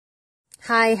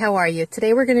Hi, how are you?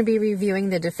 Today we're going to be reviewing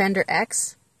the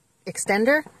DefenderX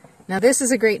extender. Now this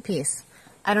is a great piece.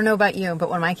 I don't know about you,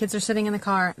 but when my kids are sitting in the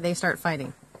car, they start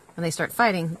fighting. When they start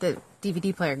fighting, the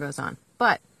DVD player goes on.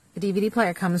 But the DVD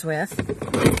player comes with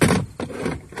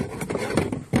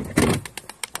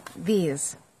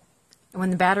these. And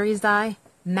when the batteries die,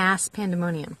 mass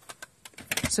pandemonium.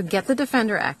 So get the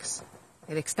DefenderX.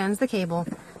 It extends the cable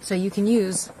so you can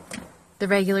use the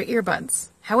regular earbuds.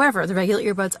 However, the regular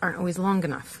earbuds aren't always long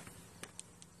enough.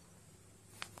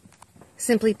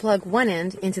 Simply plug one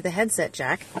end into the headset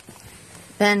jack,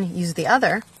 then use the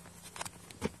other.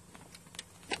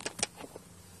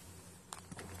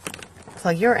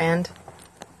 Plug your end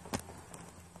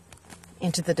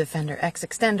into the DefenderX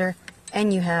extender,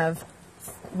 and you have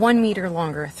 1 meter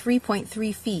longer,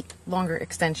 3.3 feet longer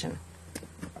extension.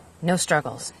 No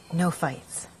struggles, no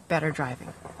fights, better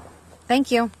driving. Thank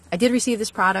you. I did receive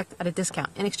this product at a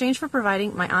discount in exchange for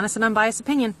providing my honest and unbiased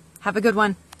opinion. Have a good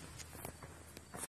one.